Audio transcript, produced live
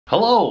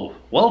Hello,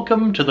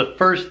 welcome to the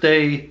first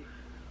day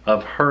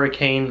of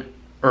Hurricane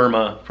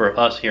Irma for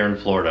us here in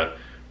Florida.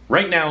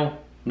 Right now,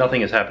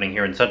 nothing is happening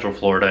here in Central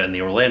Florida in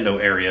the Orlando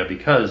area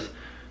because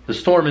the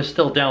storm is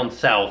still down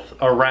south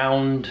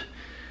around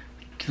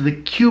the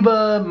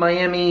Cuba,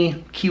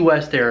 Miami, Key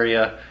West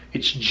area.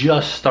 It's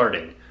just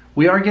starting.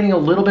 We are getting a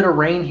little bit of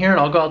rain here, and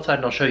I'll go outside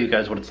and I'll show you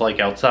guys what it's like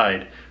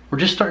outside. We're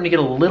just starting to get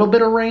a little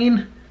bit of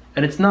rain,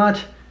 and it's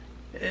not...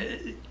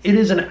 It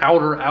is an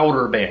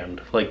outer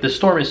band. Like, the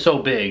storm is so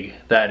big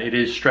that it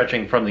is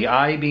stretching from the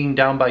eye being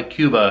down by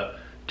Cuba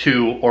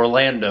to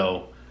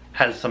Orlando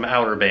has some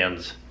outer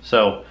bands.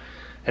 So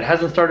it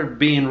hasn't started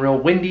being real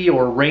windy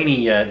or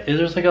rainy yet.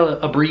 There's like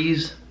a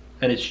breeze,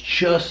 and it's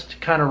just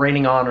kind of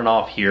raining on and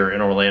off here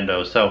in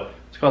Orlando. So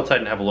let's go outside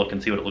and have a look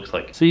and see what it looks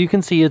like. So you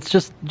can see it's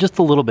just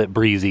a little bit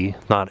breezy,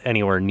 not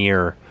anywhere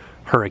near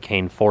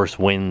hurricane force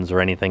winds or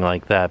anything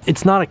like that.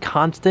 It's not a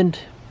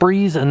constant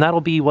breeze, and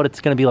that'll be what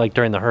it's going to be like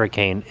during the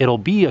hurricane. It'll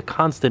be a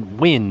constant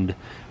wind,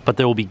 but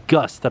there will be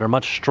gusts that are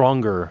much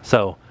stronger.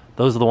 So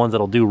those are the ones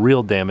that'll do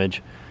real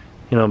damage.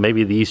 You know,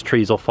 maybe these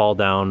trees will fall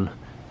down.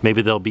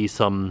 Maybe there'll be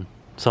some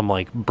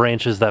like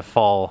branches that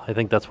fall. I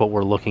think that's what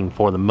we're looking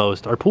for the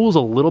most. Our pool's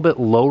a little bit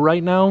low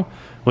right now,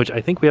 which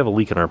I think we have a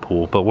leak in our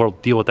pool, but we'll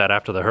deal with that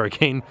after the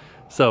hurricane.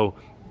 So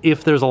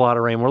if there's a lot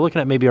of rain, we're looking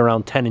at maybe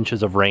around 10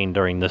 inches of rain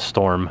during this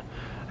storm.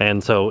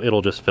 And so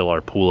it'll just fill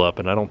our pool up,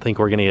 and I don't think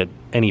we're gonna get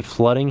any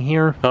flooding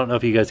here. I don't know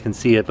if you guys can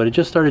see it, but it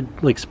just started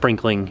like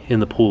sprinkling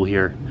in the pool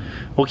here.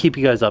 We'll keep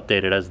you guys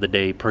updated as the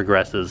day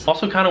progresses.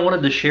 Also kind of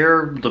wanted to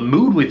share the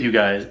mood with you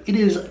guys. It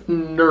is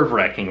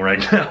nerve-wracking right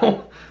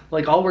now.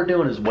 Like, all we're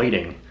doing is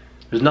waiting.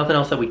 There's nothing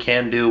else that we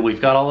can do.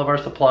 We've got all of our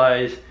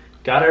supplies,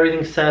 got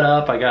everything set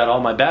up. I got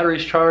all my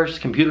batteries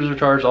charged, computers are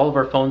charged, all of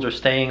our phones are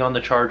staying on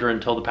the charger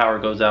until the power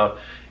goes out.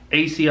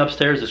 AC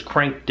upstairs is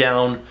cranked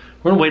down.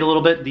 We're gonna wait a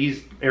little bit.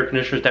 These air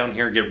conditioners down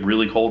here get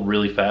really cold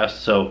really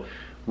fast, so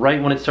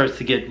right when it starts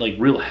to get like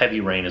real heavy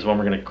rain is when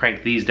we're gonna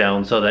crank these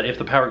down, so that if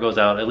the power goes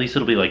out, at least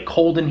it'll be like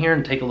cold in here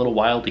and take a little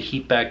while to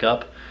heat back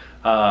up.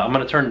 I'm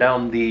gonna turn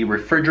down the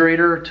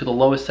refrigerator to the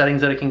lowest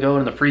settings that it can go,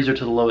 and the freezer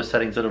to the lowest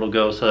settings that it'll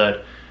go, so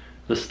that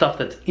the stuff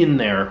that's in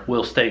there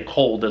will stay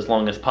cold as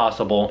long as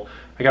possible.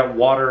 I got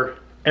water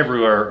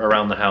everywhere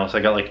around the house. I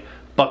got like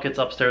buckets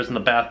upstairs in the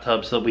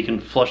bathtub so that we can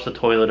flush the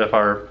toilet if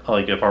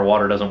our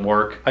water doesn't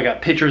work. I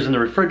got pitchers in the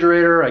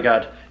refrigerator. I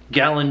got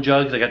gallon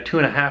jugs. I got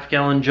 2.5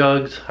 gallon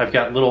jugs. I've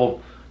got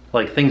little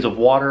like things of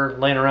water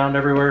laying around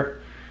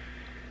everywhere.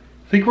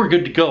 I think we're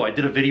good to go. I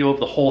did a video of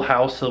the whole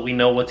house so that we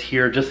know what's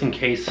here, just in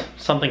case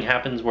something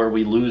happens where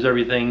we lose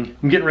everything.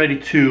 I'm getting ready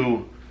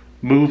to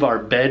move our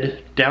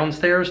bed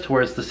downstairs to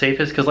where it's the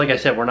safest, because like I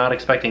said, we're not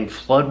expecting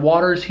flood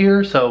waters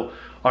here, so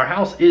our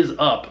house is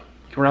up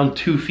around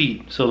 2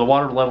 feet, so the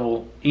water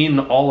level in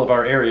all of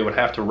our area would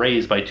have to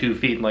raise by 2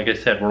 feet, and like I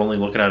said, we're only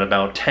looking at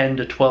about 10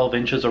 to 12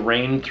 inches of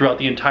rain throughout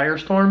the entire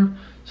storm,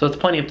 so it's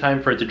plenty of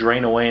time for it to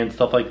drain away and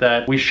stuff like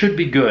that. We should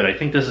be good. I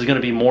think this is going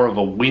to be more of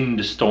a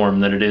wind storm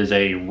than it is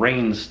a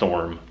rain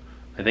storm.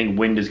 I think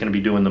wind is going to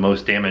be doing the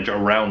most damage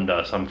around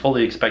us. I'm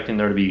fully expecting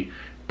there to be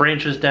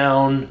branches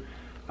down,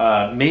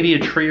 maybe a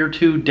tree or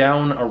two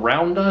down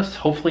around us,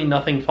 hopefully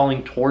nothing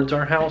falling towards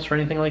our house or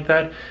anything like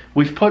that.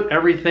 We've put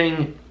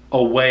everything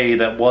away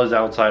that was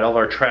outside. All of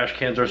our trash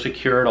cans are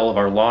secured, all of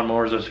our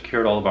lawnmowers are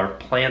secured, all of our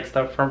plants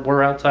that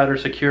were outside are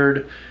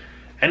secured.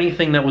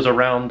 Anything that was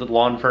around the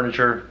lawn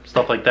furniture,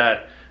 stuff like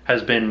that,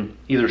 has been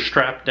either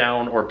strapped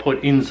down or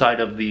put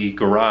inside of the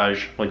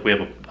garage. Like, we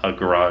have a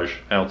garage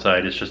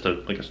outside. It's just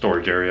like a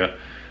storage area,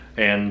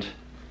 and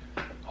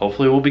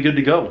hopefully we'll be good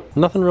to go.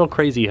 Nothing real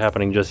crazy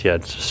happening just yet.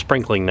 It's just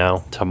sprinkling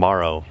now.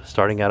 Tomorrow,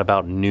 starting at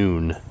about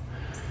noon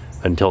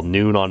until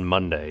noon on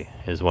Monday,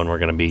 is when we're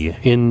gonna be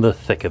in the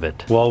thick of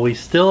it. While we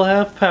still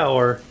have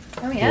power,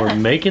 we're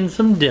making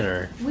some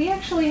dinner. We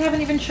actually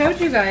haven't even showed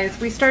you guys.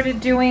 We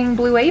started doing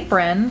Blue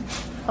Apron.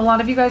 A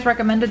lot of you guys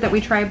recommended that we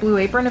try Blue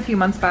Apron a few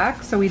months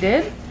back, so we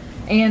did.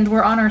 And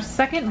we're on our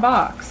second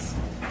box.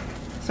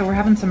 So we're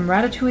having some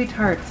ratatouille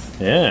tarts.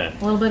 Yeah.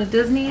 A little bit of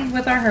Disney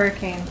with our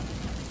hurricane.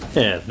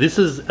 Yeah, this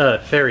is a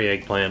fairy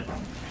eggplant.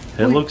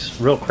 It looks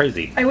real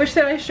crazy. I wish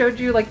that I showed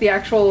you like the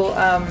actual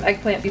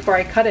eggplant before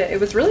I cut it. It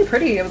was really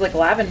pretty. It was like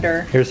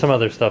lavender. Here's some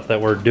other stuff that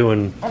we're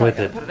doing with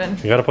it. Put it in.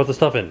 You gotta put the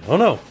stuff in. Oh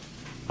no!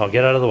 I'll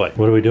get out of the way.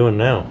 What are we doing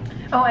now?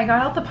 Oh, I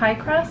got out the pie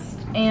crust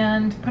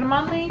and put them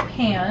on the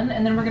pan,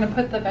 and then we're gonna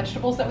put the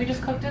vegetables that we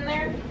just cooked in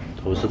there.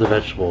 Those are the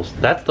vegetables.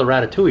 That's the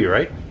ratatouille,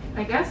 right?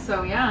 I guess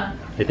so, yeah.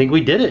 I think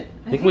we did it.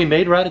 I think we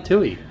made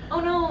ratatouille. Oh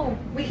no,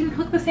 we can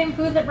cook the same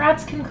food that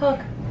rats can cook.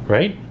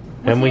 Right?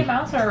 Was he a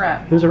mouse or a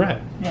rat? It was a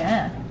rat.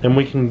 Yeah. And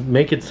we can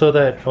make it so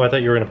that, oh, I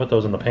thought you were gonna put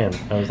those in the pan.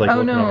 I was like,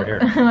 oh looking no, over here.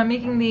 I'm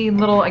making the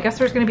little, I guess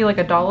there's gonna be like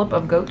a dollop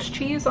of goat's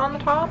cheese on the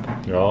top.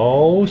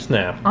 Oh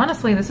snap.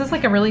 Honestly, this is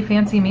like a really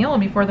fancy meal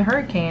before the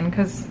hurricane,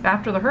 because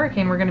after the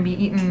hurricane we're gonna be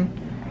eating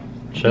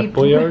Chef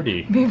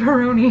Boyardee.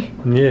 Beefaroni.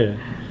 Yeah.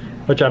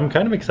 Which I'm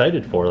kind of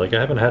excited for. Like, I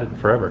haven't had it in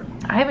forever.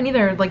 I haven't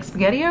either. Like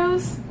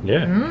SpaghettiOs?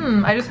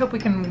 Yeah. I just hope we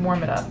can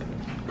warm it up.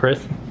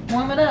 Chris?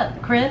 Warm it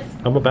up, Chris.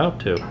 I'm about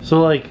to. So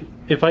like,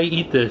 if I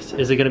eat this,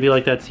 is it gonna be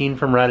like that scene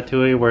from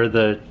Ratatouille where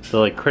the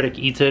like critic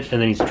eats it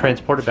and then he's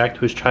transported back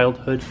to his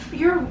childhood?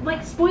 You're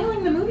like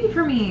spoiling the movie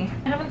for me.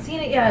 I haven't seen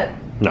it yet.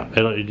 No,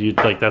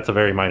 like that's a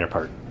very minor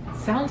part.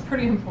 Sounds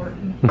pretty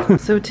important.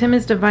 So Tim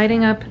is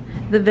dividing up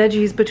the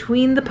veggies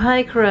between the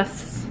pie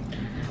crusts.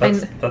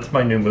 That's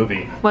my new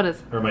movie. What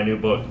is? Or my new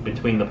book,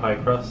 Between the Pie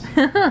Crusts.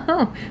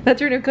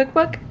 That's your new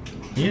cookbook?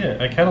 Yeah,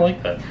 I kind of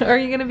like that. Are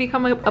you gonna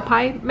become a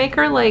pie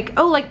maker? Like,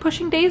 oh, like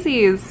Pushing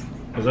Daisies.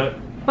 Is that?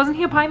 Wasn't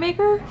he a pie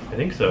maker? I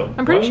think so.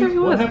 I'm pretty sure he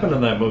was. What happened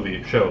in that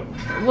movie show?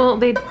 Well,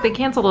 they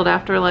canceled it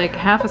after like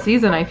half a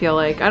season, I feel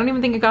like. I don't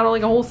even think it got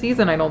like a whole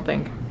season, I don't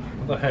think.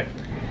 What the heck?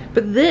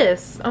 But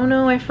this, oh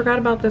no, I forgot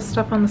about this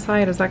stuff on the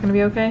side. Is that gonna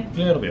be okay?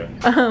 Yeah, it'll be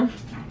okay.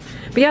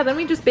 But yeah, then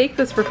we just bake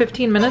this for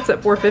 15 minutes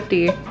at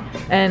 450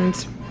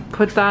 and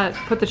put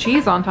the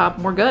cheese on top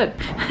and we're good.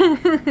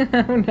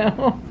 Oh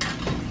no.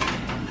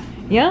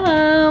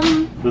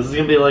 Yum. This is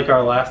gonna be like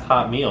our last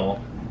hot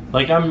meal.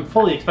 Like, I'm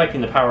fully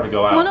expecting the power to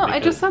go out. Well, no, I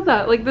just said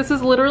that. Like, this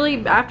is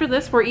literally, after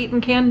this, we're eating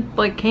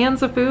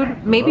cans of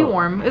food. Maybe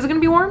warm. Is it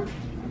gonna be warm?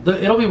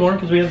 It'll be warm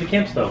because we have the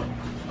camp stove.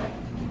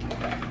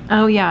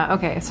 Oh yeah,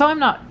 okay. So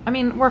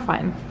we're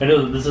fine. I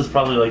know that this is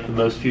probably like the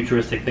most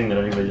futuristic thing that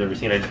anybody's ever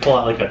seen. I just pull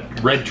out like a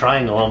red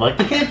triangle and I'm like,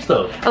 the camp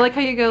stove. I like how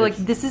you go like,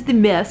 this is the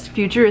most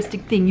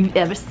futuristic thing you've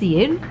ever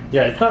seen.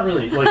 Yeah, it's not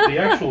really, like the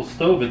actual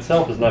stove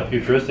itself is not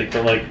futuristic,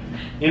 but like,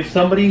 if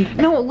somebody...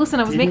 No, listen,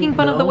 I was making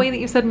fun of the way that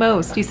you said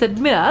most. You said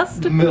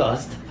must.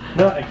 Must.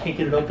 No, I can't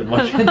get it open.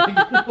 Why can't I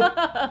get it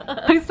open?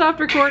 I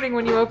stopped recording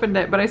when you opened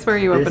it, but I swear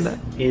you opened it.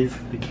 This is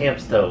the camp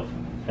stove.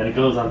 And it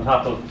goes on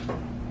top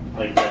of,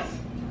 like this.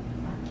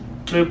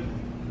 Boop.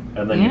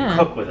 And then you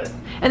cook with it.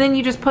 And then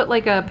you just put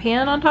like a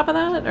pan on top of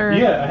that, or?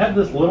 Yeah, I have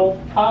this little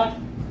pot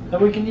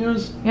that we can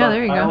use. Yeah,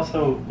 there you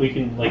go. We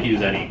can like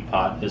use any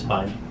pot, is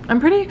fine. I'm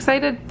pretty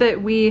excited that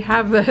we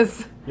have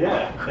this.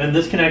 Yeah, and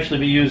this can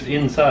actually be used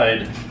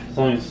inside as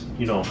long as,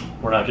 you know,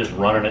 we're not just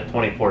running it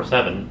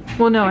 24/7.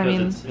 Well, no, I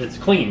mean... It's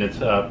clean, it's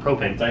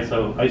propane, it's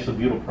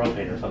isobutyl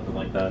propane or something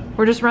like that.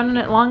 We're just running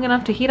it long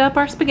enough to heat up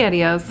our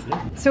SpaghettiOs.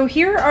 Yeah. So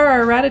here are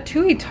our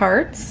ratatouille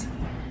tarts.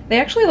 They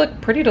actually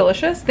look pretty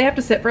delicious. They have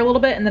to sit for a little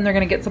bit and then they're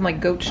gonna get some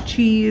like goat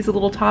cheese, a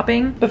little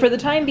topping. But for the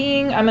time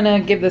being, I'm gonna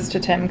give this to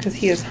Tim because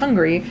he is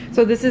hungry.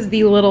 So this is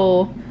the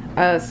little,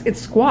 it's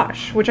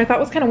squash, which I thought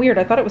was kind of weird.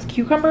 I thought it was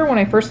cucumber when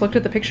I first looked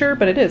at the picture,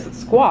 but it's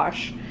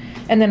squash.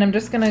 And then I'm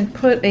just gonna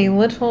put a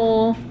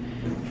little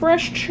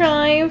fresh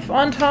chive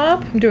on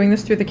top. I'm doing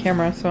this through the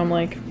camera, so I'm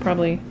like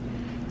probably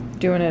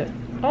doing it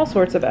all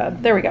sorts of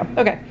bad. There we go,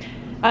 okay.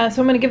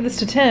 So I'm gonna give this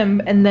to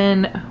Tim, and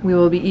then we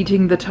will be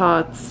eating the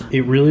tots.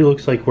 It really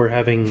looks like we're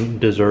having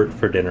dessert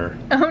for dinner.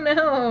 Oh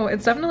no,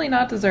 it's definitely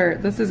not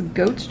dessert. This is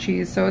goat's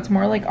cheese, so it's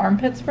more like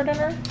armpits for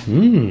dinner.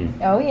 Mmm.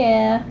 Oh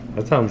yeah.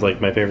 That sounds like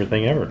my favorite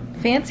thing ever.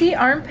 Fancy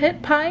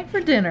armpit pie for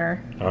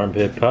dinner.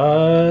 Armpit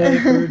pie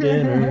for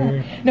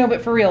dinner. No, but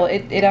for real,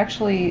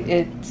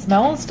 it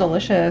smells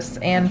delicious,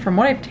 and from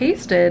what I've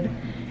tasted,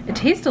 it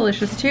tastes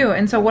delicious too.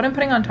 And so what I'm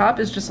putting on top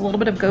is just a little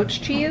bit of goat's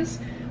cheese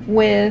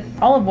with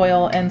olive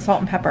oil and salt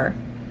and pepper.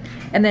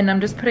 And then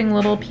I'm just putting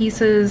little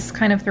pieces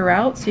kind of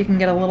throughout so you can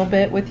get a little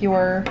bit with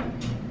your,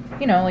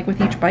 you know, like with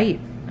each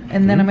bite.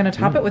 And then I'm gonna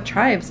top it with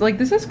chives. Like,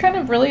 this is kind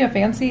of really a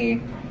fancy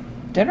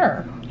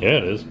dinner. Yeah,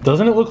 it is.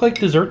 Doesn't it look like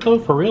dessert though?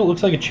 For real, it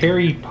looks like a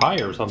cherry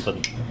pie or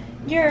something.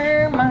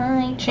 You're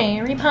my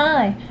cherry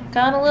pie.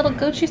 Got a little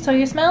goat cheese so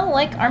you smell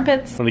like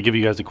armpits. Let me give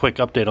you guys a quick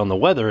update on the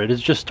weather. It has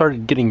just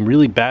started getting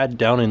really bad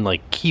down in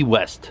like Key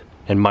West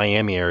and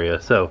Miami area.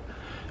 So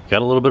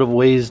got a little bit of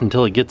ways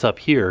until it gets up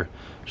here.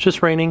 It's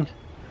just raining,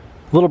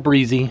 a little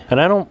breezy, and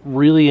I don't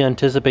really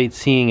anticipate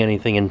seeing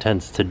anything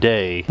intense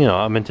today. You know,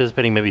 I'm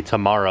anticipating maybe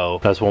tomorrow.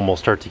 That's when we'll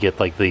start to get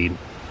like the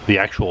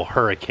actual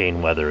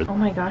hurricane weather. Oh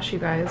my gosh, you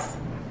guys.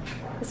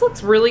 This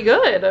looks really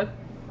good.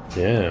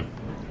 Yeah.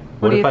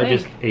 What if I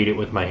just ate it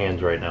with my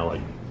hands right now?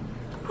 Like,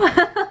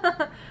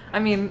 I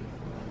mean,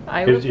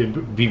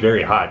 it'd be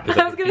very hot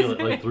because I can feel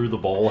it like through the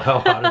bowl how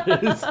hot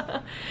it is.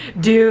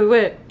 Do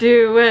it,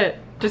 do it.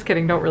 Just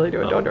kidding, don't really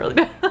do it, don't really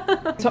do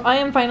it. So I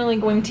am finally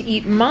going to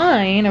eat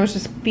mine. I was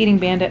just feeding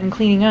Bandit and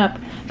cleaning up.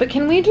 But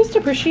can we just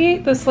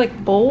appreciate this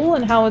like bowl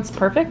and how it's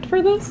perfect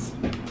for this?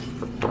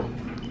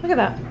 Look at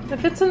that. It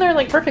fits in there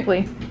like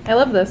perfectly. I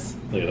love this.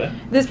 Look at that.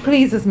 This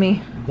pleases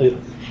me. Look at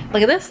this.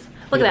 Look at this.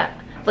 Look at that.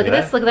 Look at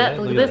this, look at that,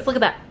 look at this, look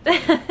at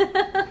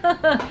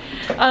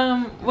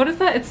that. What is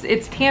that?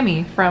 It's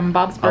Tammy from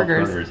Bob's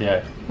Burgers. Bob's Burgers,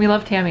 yeah. We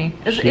love Tammy.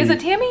 Is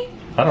it Tammy?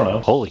 I don't know.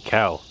 Holy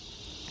cow.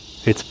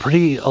 It's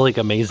pretty like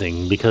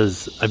amazing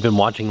because I've been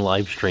watching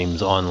live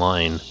streams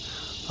online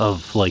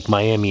of like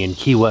Miami and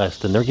Key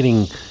West, and they're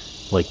getting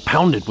like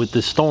pounded with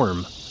this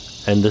storm,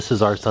 and this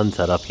is our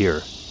sunset up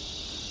here.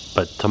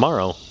 But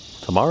tomorrow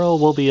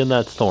we'll be in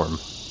that storm.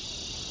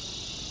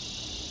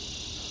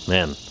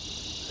 Man,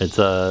 it's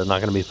not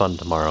gonna be fun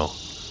tomorrow.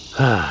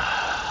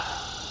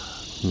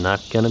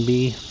 Not gonna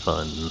be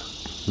fun.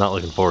 Not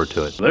looking forward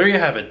to it. There you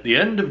have it, the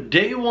end of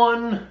day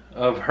 1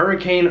 of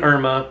Hurricane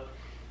Irma.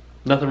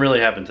 Nothing really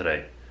happened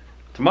today.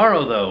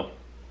 Tomorrow though,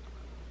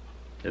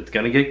 it's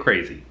gonna get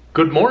crazy.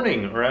 Good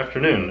morning or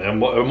afternoon, and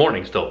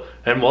morning still,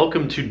 and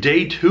welcome to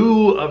day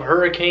 2 of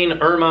Hurricane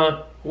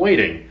Irma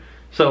waiting.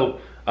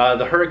 So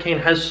the hurricane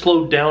has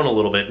slowed down a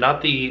little bit.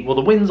 Not the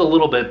winds a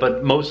little bit,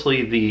 but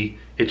mostly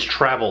its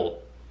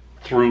travel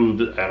through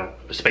the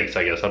space,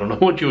 I guess. I don't know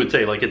what you would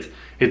say, like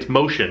its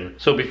motion.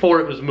 So before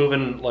it was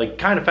moving like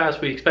kind of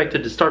fast, we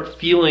expected to start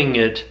feeling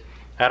it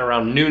at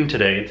around noon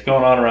today. It's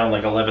going on around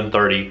like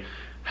 11:30.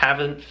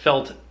 Haven't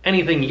felt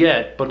anything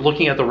yet, but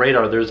looking at the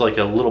radar, there's like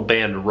a little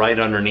band right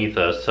underneath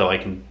us, so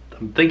I'm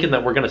thinking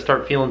that we're gonna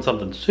start feeling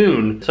something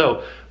soon.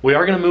 So we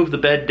are gonna move the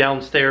bed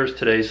downstairs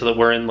today so that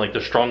we're in like the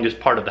strongest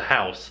part of the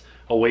house,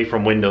 away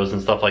from windows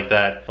and stuff like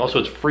that. Also,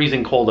 it's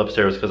freezing cold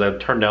upstairs because I've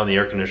turned down the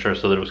air conditioner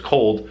so that it was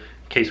cold in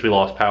case we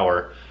lost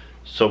power.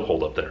 So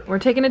cold up there. We're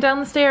taking it down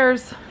the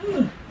stairs.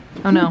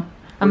 Oh no.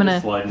 I'm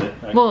gonna slide it.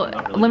 Well,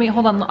 really let me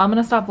hold on. I'm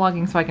gonna stop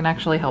vlogging so I can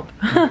actually help.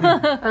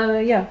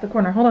 Yeah, the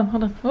corner. Hold on.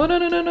 Oh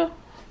no.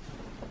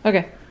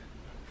 Okay.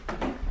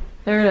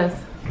 There it is.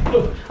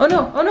 Oh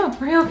no.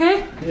 Are you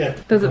okay? Yeah.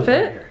 Does it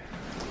fit?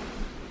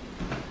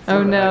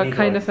 Oh no, it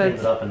kind of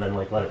fits. It up and then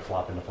like let it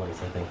flop into place,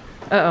 I think.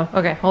 Uh oh.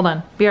 Okay, hold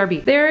on.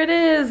 BRB. There it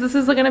is. This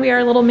is gonna be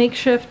our little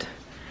makeshift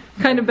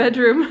kind of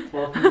bedroom.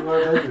 Welcome to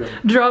our bedroom.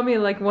 Draw me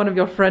like one of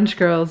your French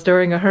girls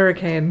during a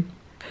hurricane.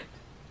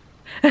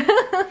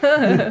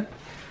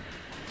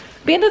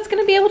 Bandit's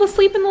gonna be able to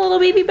sleep in the little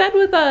baby bed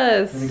with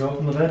us. Can you go up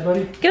in the bed,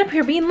 buddy? Get up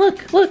here, Bean. Look,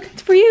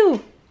 it's for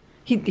you.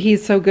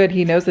 He's so good,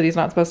 he knows that he's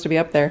not supposed to be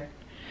up there.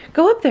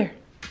 Go up there.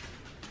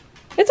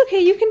 It's okay,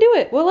 you can do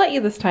it. We'll let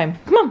you this time.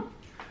 Come on.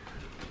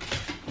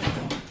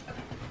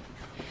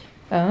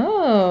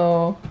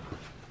 Oh.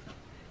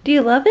 Do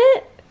you love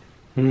it?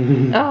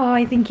 Oh,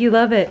 I think you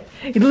love it.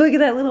 Look at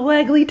that little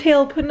waggly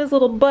tail putting his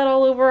little butt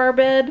all over our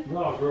bed.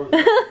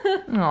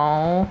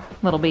 Oh,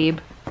 little babe.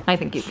 I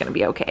think he's gonna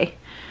be okay.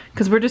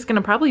 Because we're just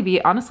gonna probably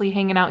be honestly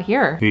hanging out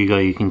here. Here you go,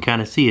 you can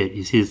kind of see it.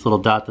 You see this little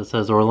dot that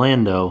says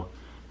Orlando.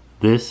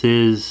 This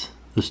is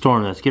the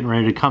storm that's getting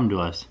ready to come to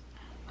us.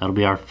 That'll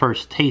be our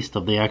first taste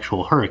of the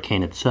actual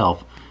hurricane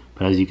itself.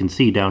 But as you can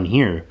see down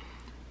here,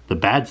 the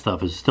bad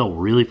stuff is still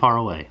really far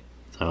away.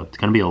 So it's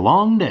gonna be a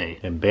long day.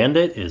 And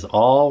Bandit is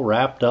all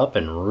wrapped up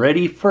and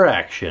ready for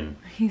action.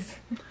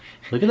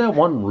 Look at that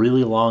one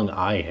really long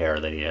eye hair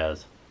that he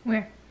has.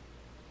 Where?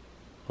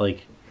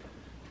 Like,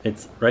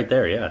 it's right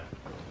there, yeah.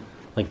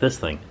 Like this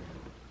thing.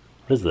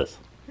 What is this?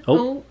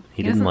 Oh,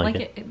 he didn't like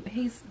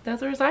it.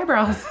 Those are his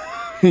eyebrows.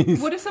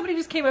 What if somebody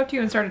just came up to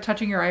you and started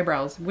touching your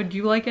eyebrows? Would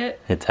you like it?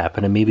 It's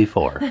happened to me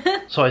before.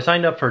 So I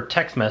signed up for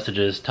text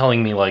messages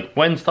telling me like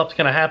when stuff's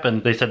gonna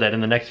happen. They said that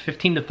in the next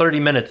 15 to 30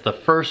 minutes, the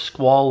first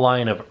squall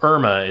line of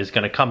Irma is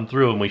gonna come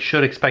through and we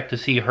should expect to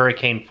see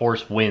hurricane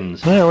force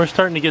winds. Yeah, we're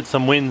starting to get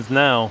some winds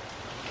now.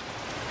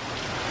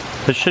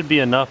 This should be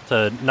enough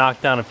to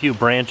knock down a few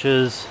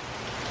branches.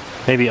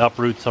 Maybe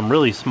uproot some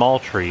really small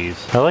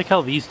trees. I like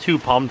how these two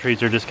palm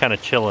trees are just kind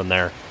of chilling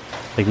there.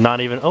 Like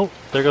not even, oh,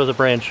 there goes a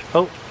branch.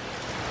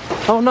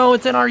 Oh no,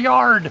 it's in our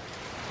yard.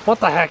 What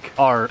the heck?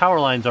 Our power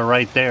lines are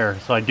right there,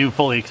 so I do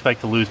fully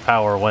expect to lose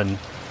power when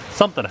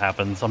something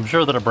happens. I'm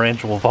sure that a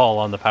branch will fall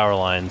on the power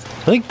lines.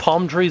 I think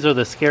palm trees are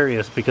the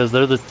scariest because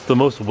they're the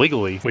most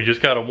wiggly. We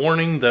just got a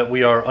warning that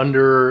we are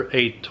under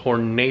a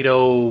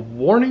tornado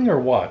warning or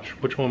watch.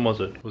 Which one was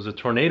it? It was a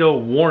tornado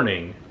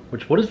warning.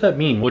 What does that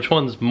mean? Which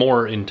one's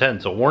more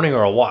intense, a warning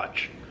or a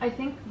watch? I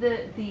think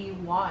that the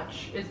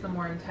watch is the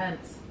more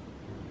intense.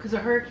 Because a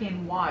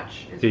hurricane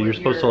watch is you're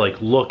supposed to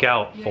like look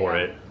out for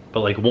it.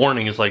 But like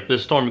warning is like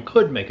this storm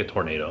could make a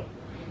tornado.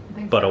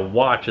 But a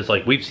watch is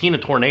like we've seen a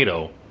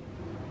tornado.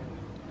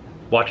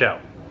 Watch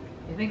out.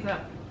 You think so?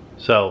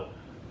 So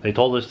they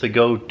told us to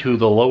go to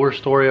the lower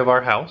story of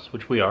our house,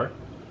 which we are.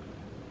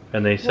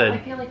 And they said, I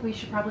feel like we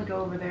should probably go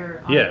over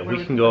there. Yeah,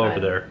 we can go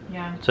over there.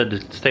 Yeah. It said to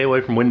stay away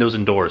from windows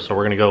and doors, so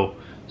we're gonna go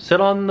sit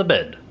on the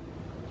bed,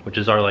 which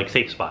is our like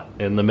safe spot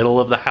in the middle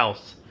of the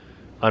house,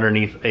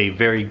 underneath a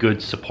very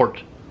good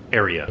support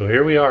area. So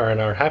here we are in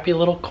our happy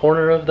little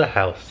corner of the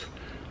house,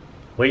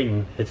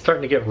 waiting. It's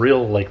starting to get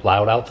real like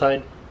loud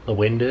outside. The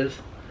wind is.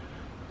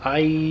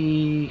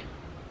 I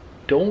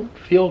don't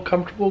feel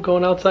comfortable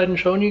going outside and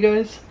showing you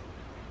guys.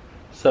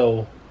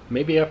 So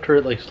maybe after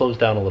it like slows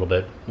down a little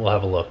bit, we'll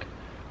have a look.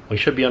 We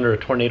should be under a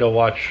tornado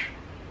watch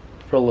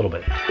for a little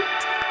bit.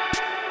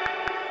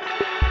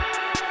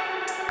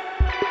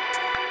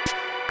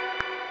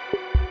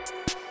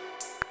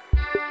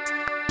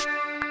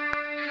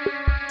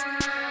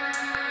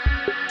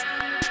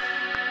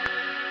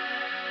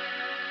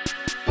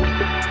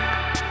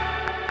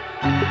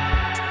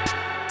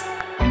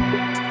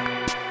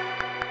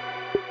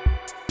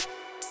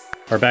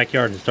 Our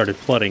backyard has started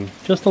flooding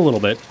just a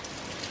little bit.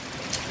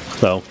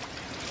 So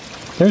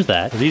there's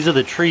that. These are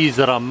the trees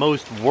that I'm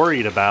most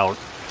worried about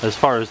as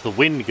far as the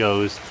wind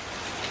goes.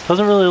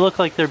 Doesn't really look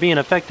like they're being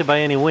affected by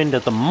any wind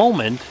at the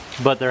moment,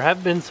 but there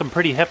have been some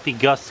pretty hefty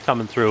gusts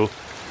coming through,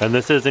 and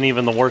this isn't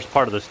even the worst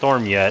part of the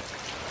storm yet.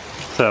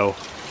 So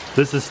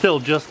this is still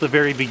just the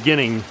very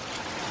beginning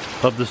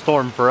of the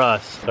storm for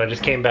us. I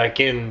just came back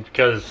in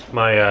because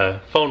my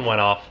phone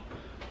went off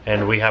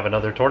and we have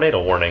another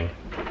tornado warning.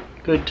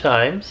 Good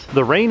times.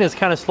 The rain has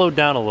kind of slowed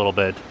down a little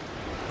bit.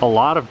 A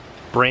lot of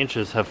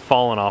branches have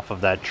fallen off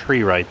of that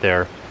tree right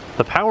there.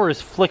 The power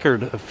has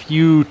flickered a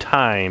few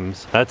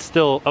times. That's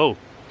still, oh,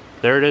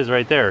 there it is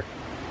right there.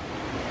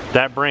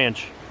 That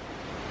branch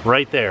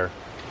right there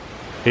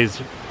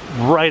is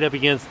right up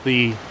against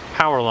the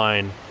power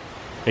line,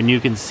 and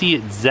you can see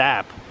it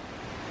zap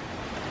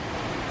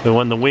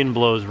when the wind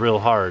blows real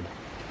hard.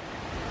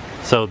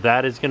 So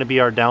that is going to be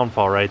our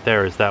downfall right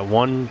there, is that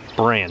one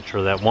branch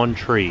or that one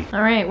tree.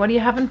 All right, what are you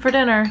having for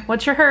dinner?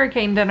 What's your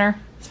hurricane dinner?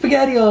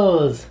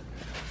 SpaghettiOs!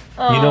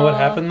 You know what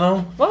happened though?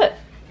 What?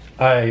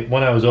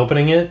 When I was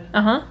opening it,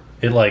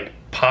 it like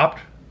popped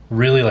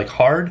really like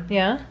hard.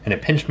 Yeah. And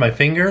it pinched my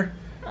finger.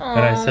 And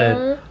I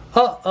said,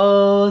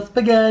 uh-oh,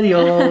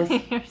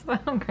 SpaghettiOs. You're so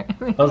crazy.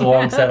 That was a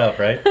long setup,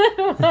 right?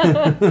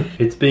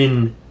 It's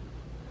been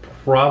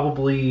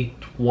probably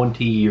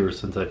 20 years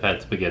since I've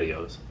had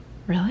SpaghettiOs.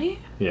 Really?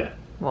 Yeah.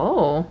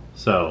 Whoa.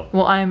 So,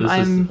 well,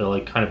 this is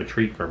like kind of a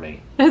treat for me.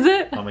 Is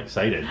it? I'm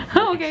excited.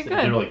 Oh, okay, good.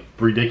 They're like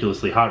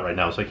ridiculously hot right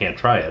now, so I can't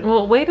try it.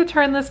 Well, way to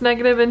turn this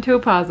negative into a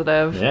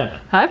positive. Yeah.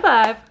 High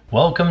five.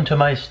 Welcome to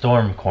my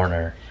storm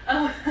corner.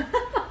 Oh.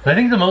 I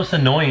think the most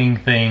annoying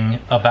thing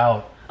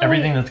about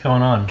everything that's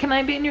going on. Can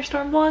I be in your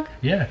storm vlog?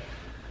 Yeah.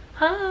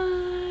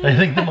 Hi. I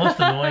think the most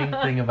annoying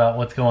thing about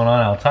what's going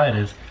on outside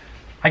is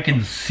I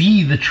can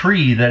see the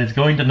tree that is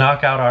going to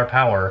knock out our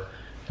power,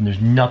 and there's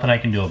nothing I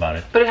can do about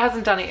it. But it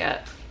hasn't done it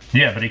yet.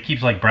 Yeah, but it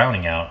keeps like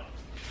browning out.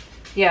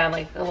 Yeah,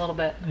 like a little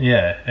bit.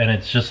 Yeah, and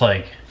it's just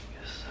like,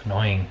 it's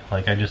annoying.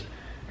 Like I just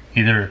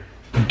either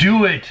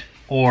do it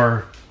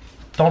or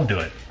don't do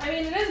it. I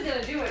mean, it is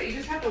gonna do it. You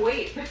just have to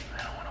wait. I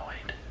don't want to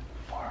wait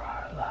for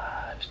our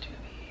lives to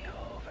be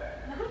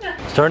over.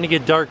 It's starting to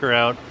get darker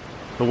out.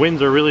 The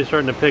winds are really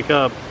starting to pick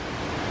up.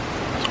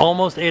 It's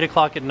almost 8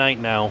 o'clock at night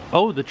now.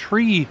 Oh, the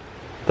tree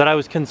that I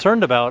was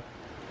concerned about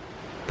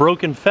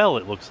broke and fell,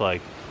 it looks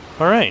like.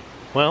 All right,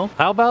 well,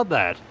 how about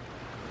that?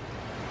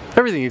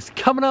 Everything is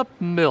coming up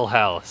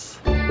Millhouse.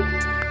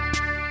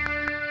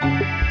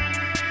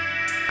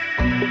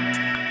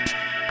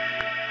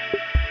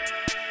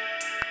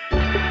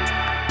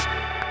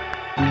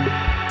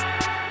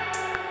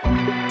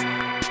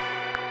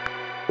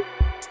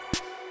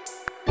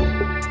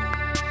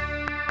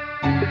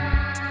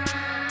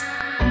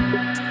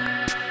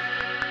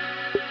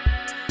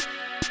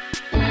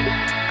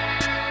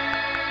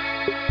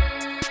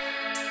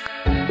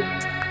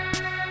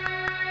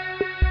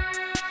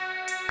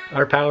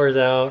 Our power's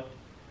out.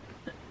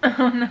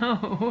 Oh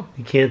no.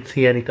 You can't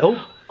see anything.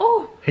 Oh!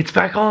 Oh! It's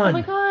back on! Oh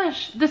my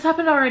gosh. This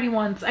happened already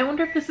once. I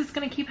wonder if this is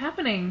gonna keep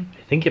happening.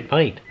 I think it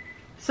might.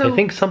 So I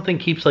think something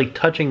keeps like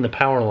touching the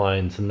power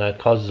lines and that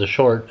causes a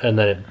short and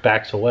then it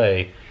backs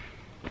away.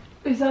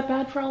 is that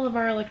bad for all of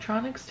our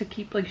electronics to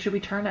keep, like, should we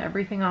turn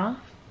everything off?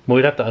 Well,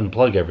 we'd have to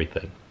unplug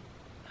everything.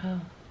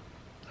 Oh.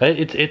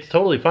 It's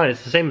totally fine.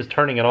 It's the same as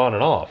turning it on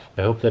and off.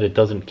 I hope that it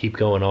doesn't keep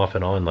going off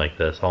and on like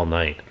this all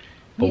night.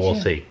 But we'll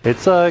see.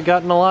 It's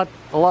gotten a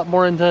lot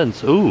more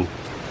intense. Ooh.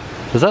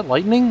 Is that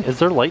lightning? Is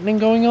there lightning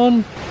going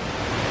on?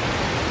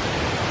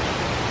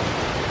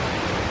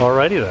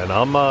 Alrighty then.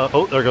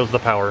 Oh, there goes the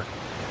power.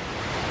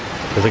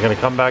 Is it gonna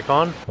come back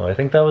on? Well, I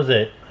think that was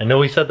it. I know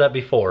we said that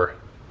before,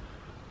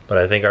 but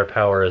I think our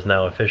power is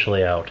now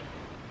officially out.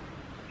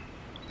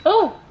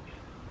 Oh!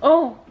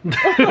 Oh!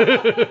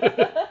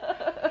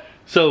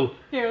 So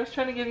here, I was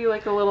trying to give you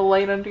like a little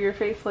light under your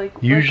face, like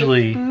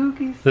usually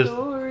spooky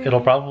story. It'll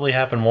probably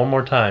happen one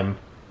more time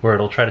where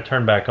it'll try to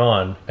turn back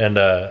on, and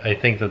I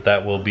think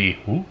that will be.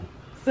 Ooh,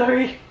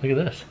 sorry. look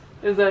at this.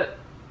 Is that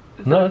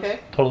no? okay?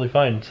 It's totally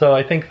fine. So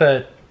I think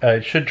that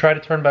it should try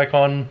to turn back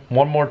on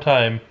one more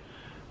time,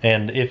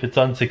 and if it's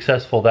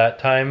unsuccessful that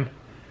time,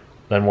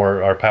 then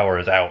our power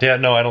is out. Yeah,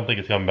 no, I don't think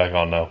it's coming back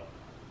on. No.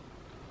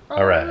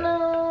 All right.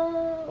 No.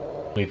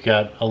 We've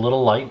got a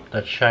little light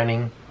that's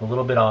shining a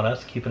little bit on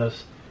us, keeping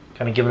us,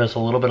 kind of giving us a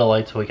little bit of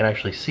light so we can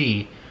actually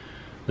see.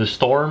 The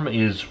storm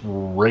is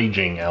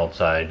raging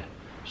outside.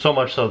 So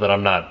much so that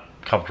I'm not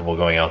comfortable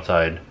going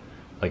outside.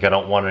 Like, I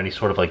don't want any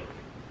sort of like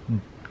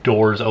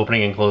doors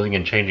opening and closing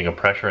and changing of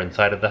pressure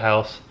inside of the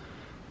house.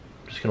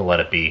 I'm just gonna let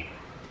it be,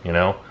 you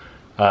know?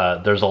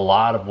 There's a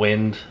lot of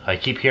wind. I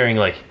keep hearing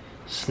like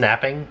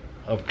snapping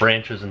of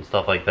branches and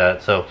stuff like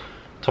that. So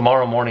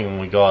tomorrow morning when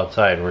we go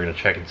outside, we're gonna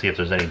check and see if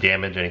there's any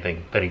damage,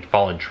 any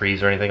fallen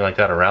trees or anything like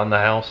that around the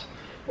house.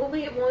 Will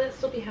it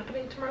still be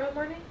happening tomorrow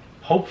morning?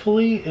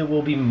 Hopefully it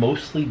will be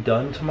mostly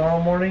done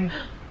tomorrow morning.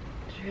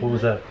 What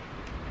was that?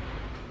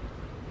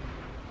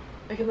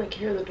 I can like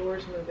hear the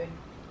doors moving.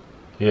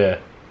 Yeah.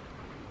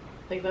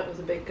 Like that was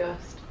a big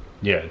gust.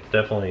 Yeah, it's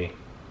definitely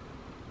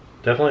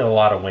a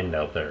lot of wind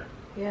out there.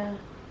 Yeah.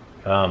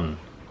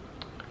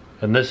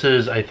 And this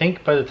is, I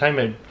think by the time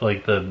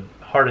the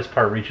hardest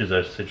part reaches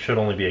us, it should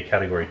only be a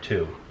category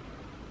 2.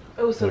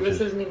 Oh, so this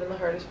isn't even the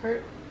hardest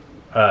part?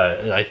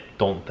 I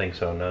don't think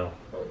so, no.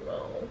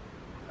 Oh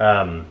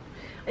no.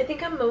 I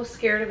think I'm most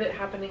scared of it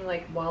happening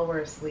like while we're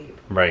asleep.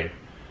 Right.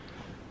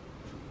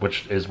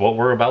 Which is what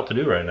we're about to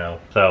do right now.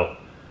 So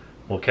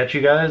we'll catch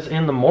you guys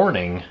in the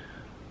morning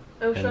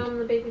Oh, show him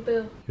the baby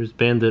boo. Here's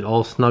Bandit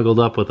all snuggled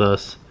up with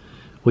us.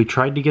 We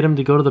tried to get him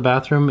to go to the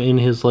bathroom in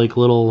his like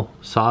little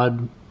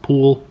sod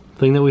pool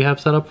thing that we have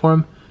set up for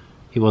him.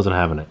 He wasn't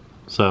having it.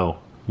 So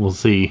we'll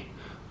see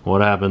what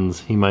happens.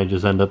 He might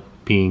just end up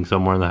peeing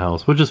somewhere in the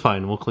house, which is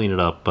fine. We'll clean it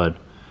up, but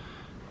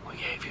we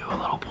gave you a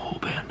little pool,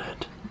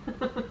 Bandit,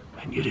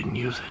 and you didn't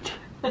use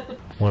it.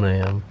 1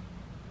 a.m.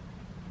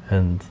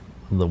 and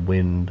the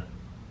wind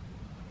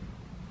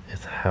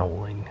is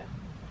howling.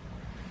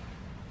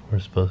 We're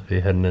supposed to be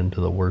heading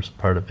into the worst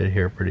part of it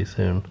here pretty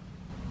soon.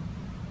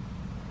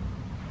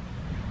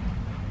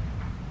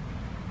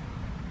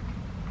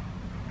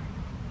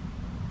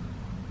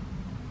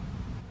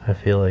 I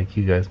feel like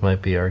you guys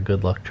might be our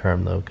good luck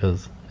charm though,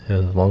 because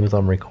as long as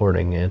I'm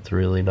recording, it's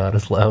really not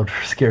as loud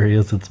or scary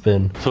as it's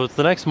been. So it's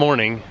the next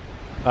morning.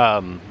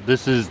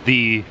 This is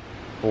the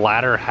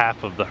latter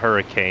half of the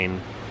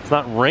hurricane. It's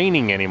not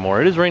raining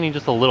anymore. It is raining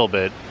just a little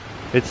bit.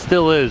 It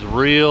still is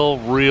real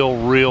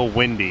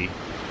windy.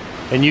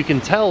 And you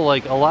can tell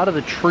like a lot of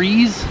the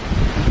trees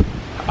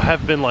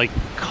have been like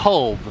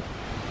culled.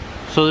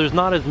 So there's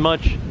not as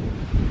much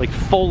like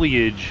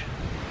foliage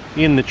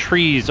in the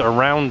trees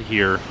around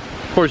here.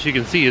 Of course you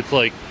can see it's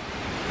like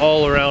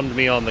all around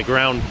me on the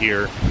ground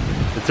here.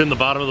 It's in the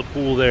bottom of the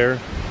pool there.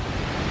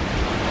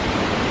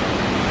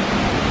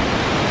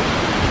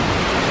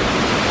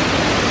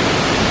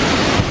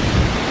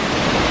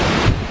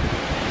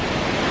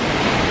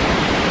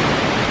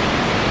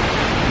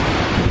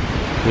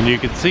 And you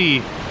can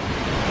see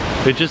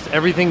it just,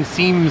 everything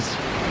seems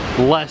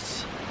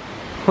less,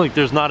 like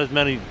there's not as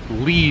many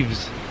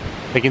leaves.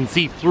 I can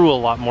see through a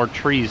lot more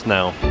trees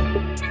now.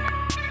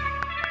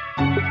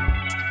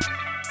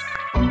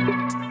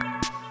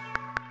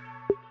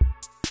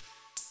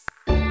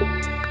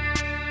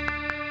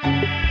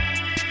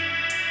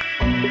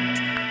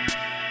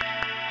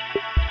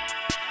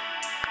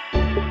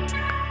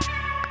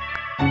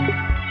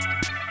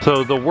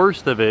 So the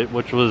worst of it,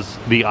 which was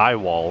the eye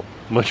wall,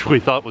 which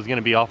we thought was going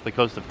to be off the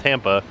coast of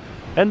Tampa,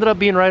 ended up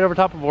being right over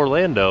top of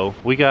Orlando.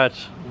 We got,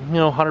 you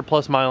know,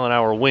 100+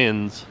 mile-an-hour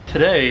winds.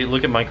 Today,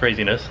 look at my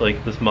craziness,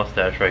 like this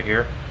mustache right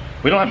here.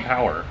 We don't have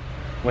power.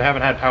 We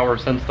haven't had power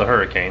since the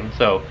hurricane,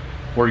 so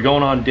we're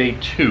going on day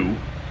 2.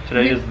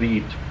 Today is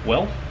the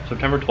 12th,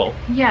 September 12th.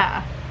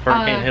 Yeah.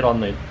 Hurricane hit on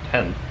the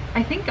 10th.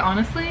 I think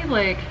honestly,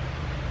 like,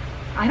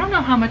 I don't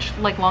know how much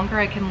like longer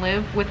I can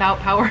live without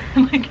power.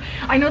 Like,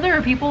 I know there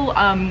are people,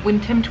 when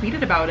Tim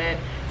tweeted about it,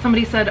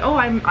 somebody said, oh,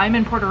 I'm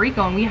in Puerto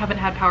Rico and we haven't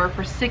had power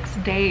for 6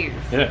 days.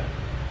 Yeah.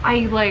 I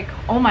like,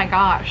 oh my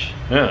gosh.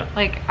 Yeah.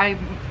 Like,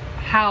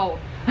 how?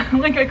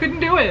 Like, I couldn't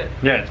do it.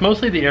 Yeah, it's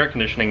mostly the air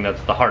conditioning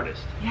that's the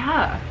hardest.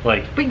 Yeah.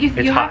 Like, but you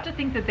hot. have to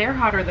think that they're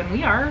hotter than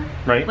we are.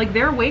 Right. Like,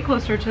 they're way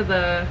closer to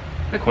the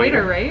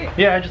equator, right?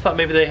 Yeah, I just thought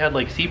maybe they had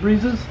like sea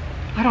breezes.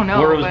 I don't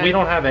know. Whereas we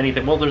don't have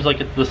anything. Well, there's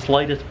like the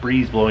slightest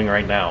breeze blowing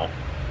right now,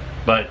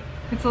 but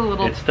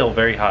it's still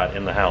very hot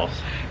in the house.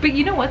 But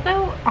you know what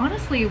though?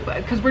 Honestly,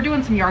 because we're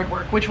doing some yard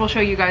work, which we'll show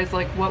you guys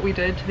like what we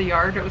did to the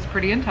yard. It was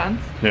pretty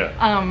intense.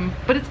 Yeah.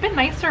 But it's been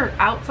nicer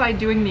outside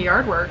doing the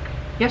yard work.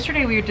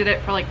 Yesterday we did it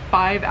for like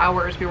 5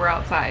 hours. We were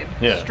outside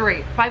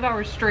straight, 5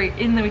 hours straight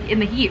in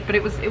the heat. But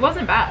it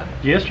wasn't bad.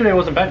 Yesterday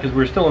wasn't bad because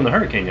we were still in the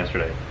hurricane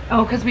yesterday.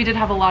 Oh, because we did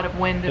have a lot of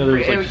wind. And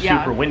it was like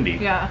super windy.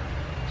 Yeah.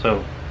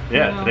 So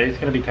yeah, today's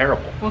gonna be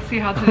terrible. We'll see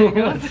how today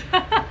goes.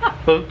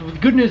 But the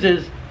good news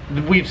is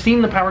we've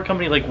seen the power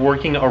company like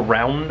working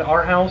around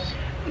our house.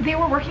 They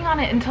were working on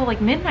it until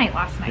like midnight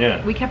last night.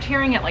 Yeah. We kept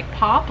hearing it like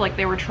pop, like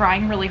they were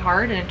trying really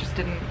hard and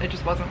it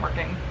just wasn't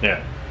working.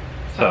 Yeah.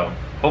 So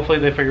hopefully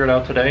they figure it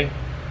out today.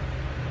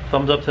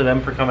 Thumbs up to them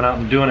for coming out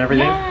and doing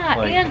everything. Yeah,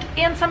 like,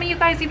 and some of you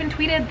guys even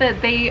tweeted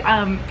that they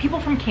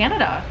people from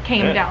Canada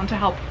came down to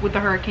help with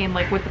the hurricane,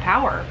 like with the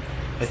power.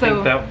 I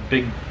think that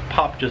big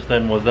pop just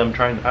then was them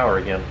trying the power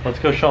again. Let's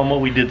go show them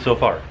what we did so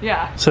far.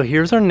 Yeah. So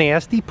here's our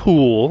nasty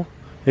pool.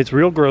 It's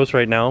real gross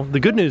right now.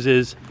 The good news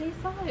is they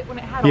saw it when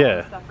it had all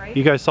this stuff, right?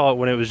 You guys saw it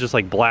when it was just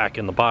like black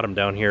in the bottom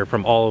down here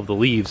from all of the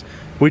leaves.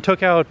 We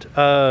took out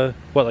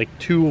what, like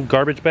 2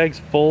 garbage bags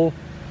full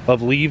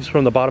of leaves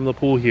from the bottom of the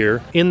pool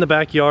here. In the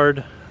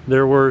backyard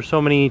there were so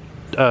many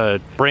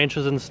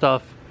branches and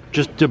stuff,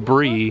 just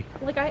debris.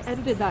 Like, I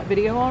edited that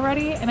video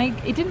already and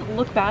it didn't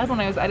look bad when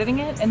I was editing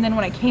it, and then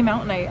when I came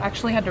out and I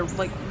actually had to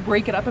like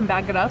break it up and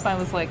bag it up, I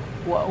was like,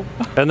 whoa.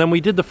 And then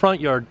we did the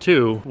front yard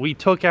too. We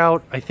took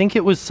out, I think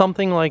it was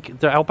something like,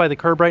 they're out by the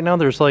curb right now,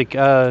 there's like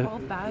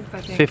 12 bags,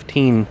 I think.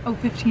 15. Oh,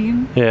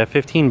 15? Yeah,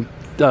 15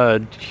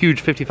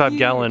 huge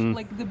 55-gallon,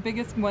 like the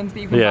biggest ones that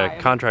you can buy. Yeah,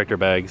 contractor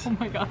bags. Oh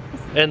my god.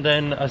 And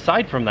then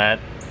aside from that,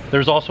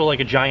 there's also like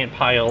a giant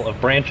pile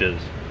of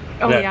branches.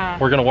 Oh yeah.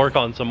 We're gonna work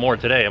on some more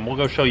today, and we'll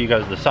go show you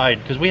guys the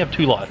side, because we have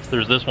 2 lots.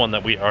 There's this one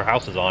that our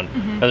house is on,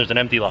 and there's an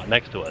empty lot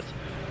next to us.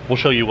 We'll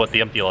show you what the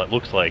empty lot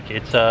looks like.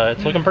 It's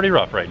looking pretty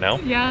rough right now.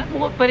 Yeah,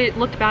 well, but it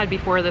looked bad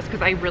before this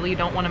because I really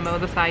don't want to mow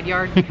the side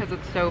yard because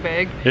it's so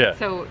big. Yeah.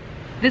 So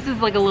This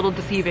is like a little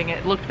deceiving.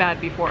 It looked bad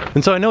before.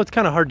 And so I know it's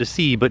kind of hard to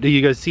see, but do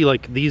you guys see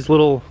like these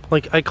little,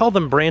 like I call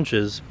them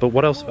branches, but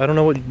what else? I don't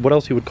know what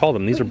else you would call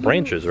them. These are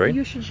branches, right?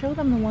 You should show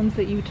them the ones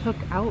that you took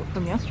out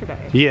from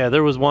yesterday. Yeah,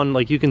 there was one,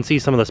 like you can see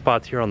some of the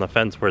spots here on the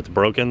fence where it's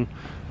broken.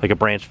 Like a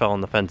branch fell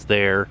on the fence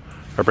there,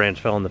 a branch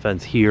fell on the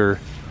fence here,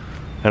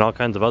 and all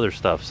kinds of other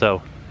stuff.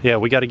 So yeah,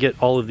 we got to get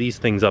all of these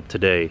things up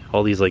today.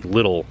 All these like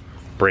little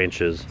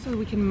branches, so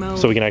we can mow.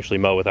 So we can actually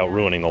mow without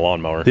ruining the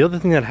lawnmower. The other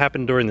thing that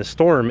happened during the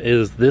storm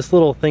is this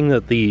little thing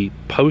that the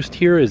post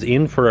here is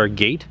in for our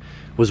gate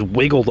was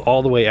wiggled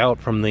all the way out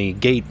from the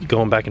gate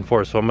going back and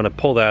forth. So I'm gonna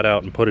pull that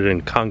out and put it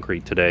in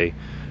concrete today.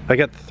 I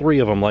got 3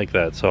 of them like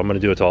that, so I'm gonna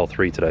do it to all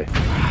 3 today.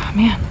 Oh,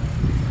 man.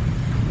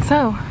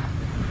 So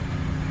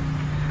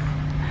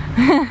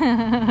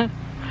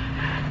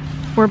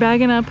we're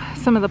bagging up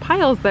some of the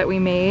piles that we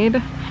made.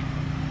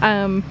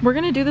 We're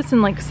gonna do this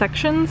in like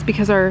sections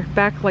because our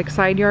back like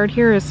side yard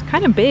here is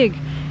kind of big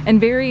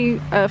and very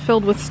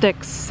filled with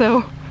sticks,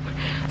 so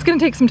it's gonna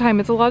take some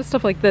time. It's a lot of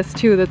stuff like this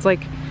too that's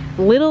like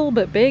little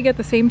but big at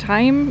the same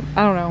time.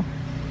 I don't know.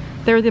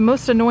 They're the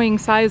most annoying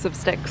size of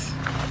sticks.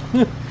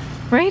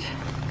 Right?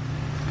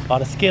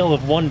 On a scale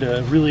of 1 to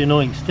a really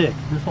annoying stick,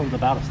 this one's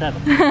about a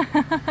 7.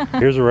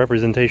 Here's a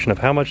representation of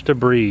how much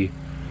debris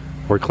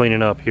we're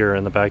cleaning up here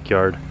in the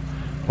backyard.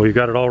 We've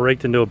got it all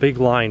raked into a big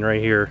line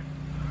right here.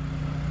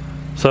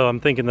 So I'm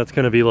thinking that's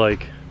gonna be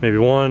like maybe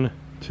 1,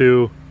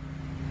 2,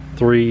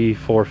 3,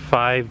 4,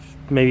 5,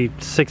 maybe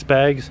 6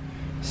 bags,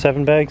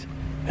 7 bags,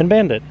 and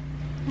Bandit.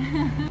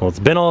 Well, it's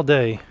been all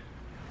day,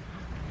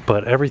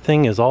 but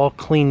everything is all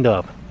cleaned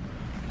up.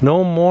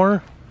 No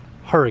more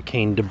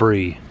hurricane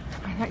debris.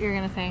 I thought you were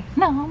gonna say,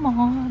 no more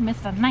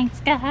Mr. Nice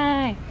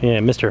Guy. Yeah,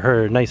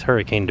 Mr. Nice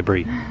hurricane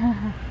debris.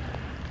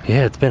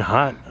 Yeah, it's been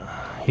hot.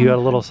 You got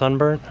a little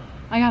sunburn?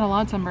 I got a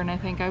lot of sunburn, I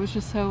think. I was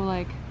just so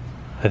like...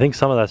 I think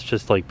some of that's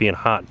just like being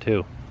hot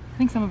too. I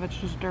think some of it's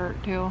just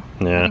dirt too.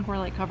 Yeah. I think we're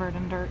like covered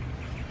in dirt.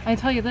 I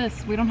tell you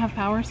this, we don't have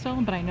power still,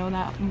 but I know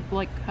that,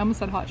 like, I almost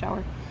said hot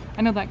shower.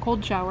 I know that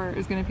cold shower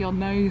is gonna feel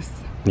nice.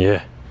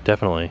 Yeah,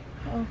 definitely.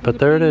 Oh, but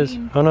there it is.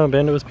 Oh no,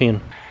 Bandit was peeing.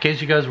 In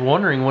case you guys were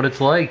wondering what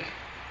it's like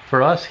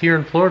for us here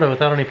in Florida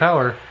without any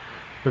power,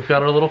 we've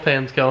got our little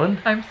fans going.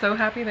 I'm so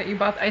happy that you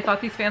bought, I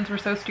thought these fans were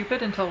so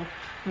stupid until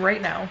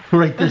right now.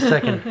 Right this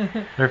second.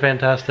 They're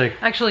fantastic.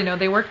 Actually, no,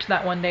 they worked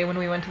that one day when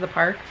we went to the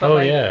park.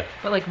 But yeah.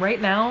 But like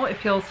right now, it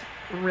feels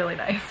really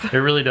nice. It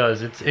really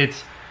does.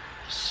 It's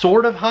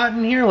sort of hot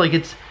in here. Like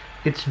it's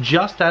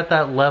just at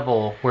that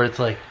level where it's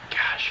like,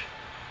 gosh,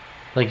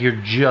 like you're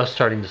just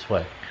starting to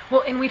sweat.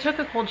 Well, and we took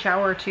a cold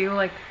shower too,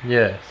 like.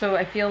 Yeah. So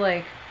I feel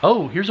like.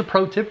 Oh, here's a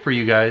pro tip for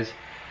you guys.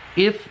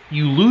 If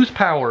you lose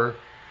power,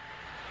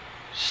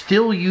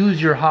 still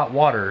use your hot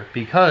water,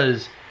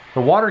 because the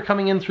water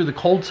coming in through the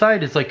cold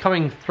side is like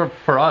coming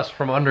for us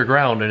from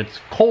underground, and it's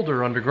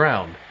colder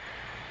underground.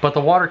 But the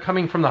water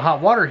coming from the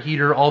hot water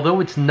heater, although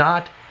it's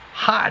not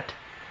hot,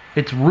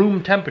 it's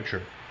room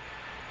temperature.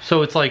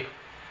 So it's like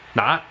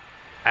not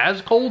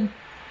as cold.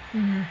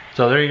 Mm-hmm.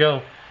 So there you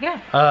go.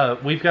 Yeah.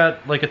 We've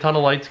got like a ton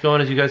of lights going.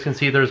 As you guys can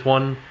see, there's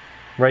one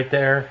right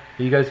there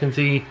that you guys can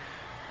see.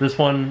 This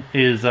one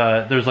is,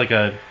 there's like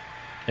an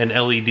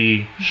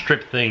LED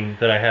strip thing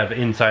that I have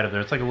inside of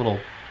there. It's like a little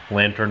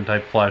lantern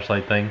type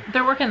flashlight thing.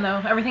 They're working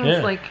though.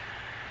 Everything's like,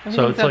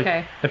 so it's okay.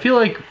 Like, I feel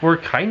like we're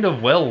kind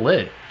of well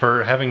lit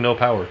for having no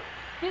power.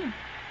 Yeah.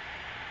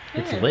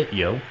 It's lit,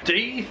 yo.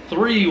 Day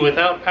 3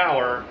 without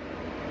power.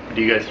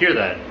 Do you guys hear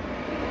that?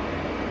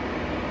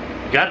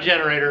 We got a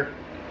generator.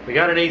 We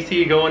got an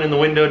AC going in the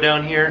window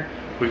down here.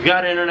 We've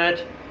got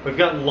internet. We've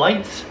got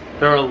lights.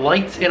 There are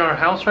lights in our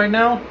house right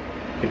now.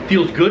 It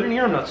feels good in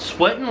here. I'm not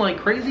sweating like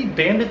crazy.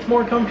 Bandit's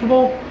more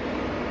comfortable.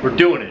 We're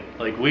doing it.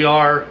 Like, we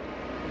are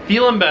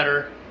feeling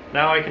better.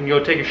 Now I can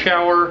go take a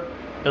shower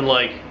and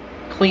like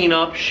clean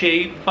up,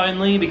 shave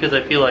finally, because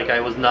I feel like I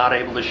was not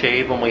able to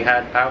shave when we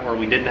had power, or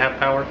we didn't have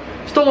power.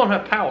 Still don't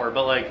have power,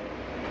 but like,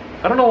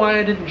 I don't know why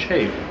I didn't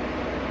shave.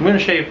 I'm gonna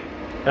shave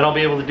and I'll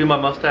be able to do my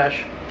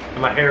mustache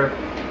and my hair,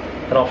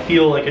 and I'll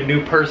feel like a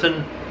new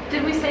person.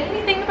 Did we say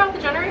anything about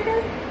the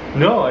generator?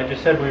 No, I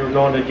just said we were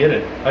going to get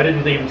it. I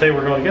didn't even say we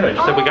were going to get it. I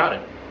just said we got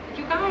it.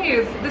 You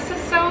guys, this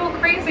is so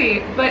crazy.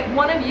 But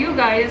one of you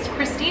guys,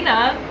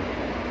 Christina,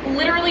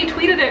 literally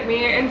tweeted at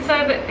me and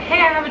said,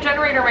 hey, I have a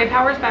generator, my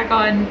power's back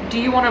on. Do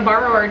you want to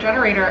borrow our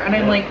generator? And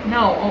I'm like,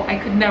 no, I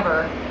could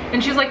never.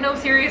 And she's like, no,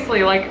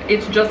 seriously, like,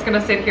 it's just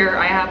gonna sit here.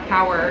 I have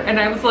power. And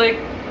I was like,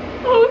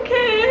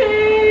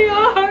 okay,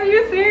 are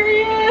you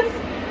serious?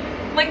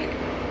 Like,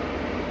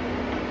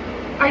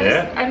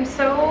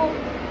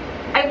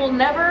 I will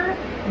never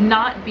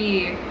not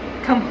be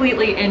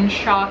completely in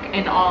shock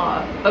and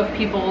awe of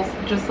people's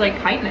just like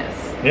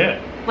kindness.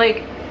 Yeah.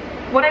 Like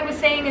what I was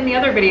saying in the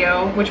other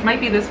video, which might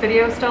be this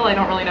video still, I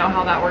don't really know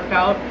how that worked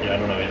out. Yeah, I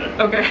don't know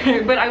either.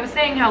 Okay, but I was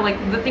saying how like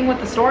the thing with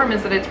the storm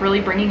is that it's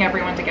really bringing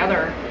everyone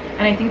together.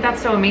 And I think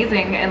that's so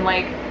amazing, and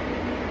like,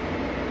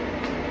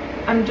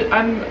 I'm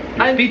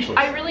speechless.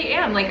 I really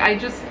am. Like,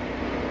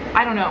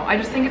 I don't know. I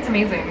just think it's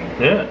amazing.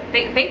 Yeah.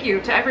 Thank you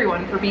to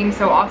everyone for being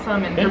so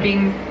awesome and for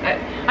being.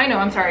 I know.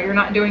 I'm sorry. You're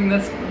not doing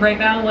this right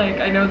now. Like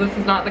I know this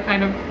is not the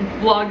kind of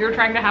vlog you're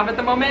trying to have at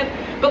the moment.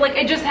 But like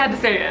I just had to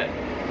say it.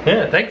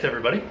 Yeah. Thanks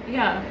everybody.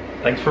 Yeah.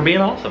 Thanks for being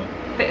awesome.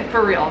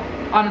 For real.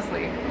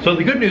 Honestly. So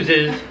the good news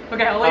is.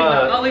 Okay. I'll leave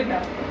now. I'll leave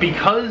now.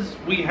 Because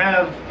we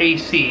have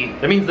AC,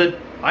 that means that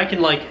I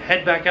can like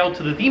head back out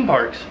to the theme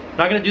parks.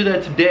 Not gonna do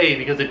that today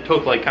because it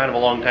took like kind of a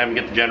long time to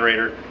get the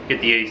generator,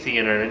 get the AC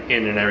in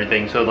and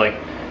everything. So like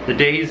the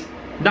day's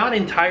not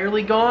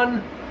entirely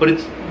gone, but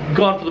it's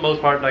gone for the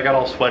most part and I got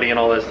all sweaty and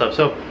all that stuff.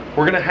 So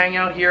we're gonna hang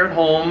out here at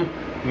home,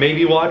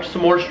 maybe watch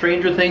some more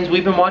Stranger Things.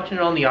 We've been watching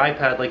it on the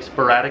iPad like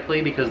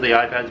sporadically because the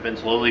iPad's been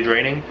slowly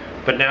draining,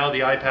 but now the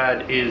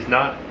iPad is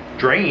not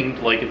drained,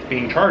 like it's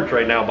being charged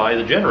right now by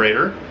the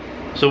generator.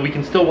 So we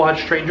can still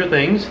watch Stranger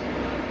Things.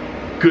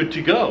 Good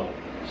to go.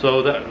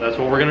 So that's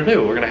what we're gonna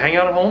do. We're gonna hang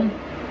out at home,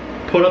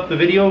 put up the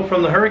video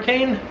from the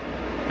hurricane,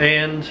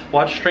 and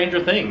watch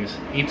Stranger Things,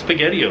 eat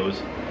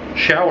SpaghettiOs,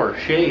 shower,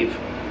 shave,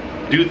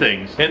 do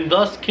things. And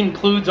thus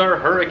concludes our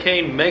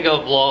hurricane mega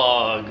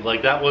vlog.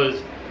 Like that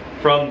was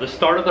from the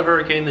start of the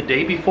hurricane, the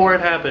day before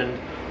it happened,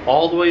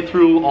 all the way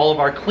through all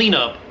of our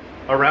cleanup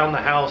around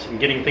the house and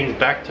getting things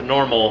back to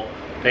normal.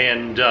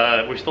 And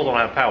we still don't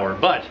have power,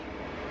 but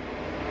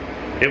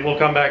it will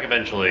come back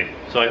eventually.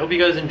 So I hope you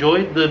guys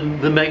enjoyed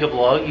the mega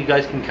vlog. You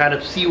guys can kind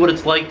of see what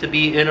it's like to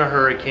be in a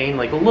hurricane,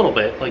 like a little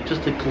bit, like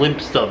just a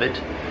glimpse of it.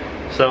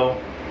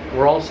 So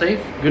we're all safe,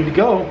 good to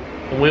go,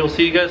 and we'll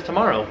see you guys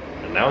tomorrow.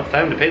 And now it's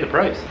time to pay the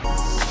price.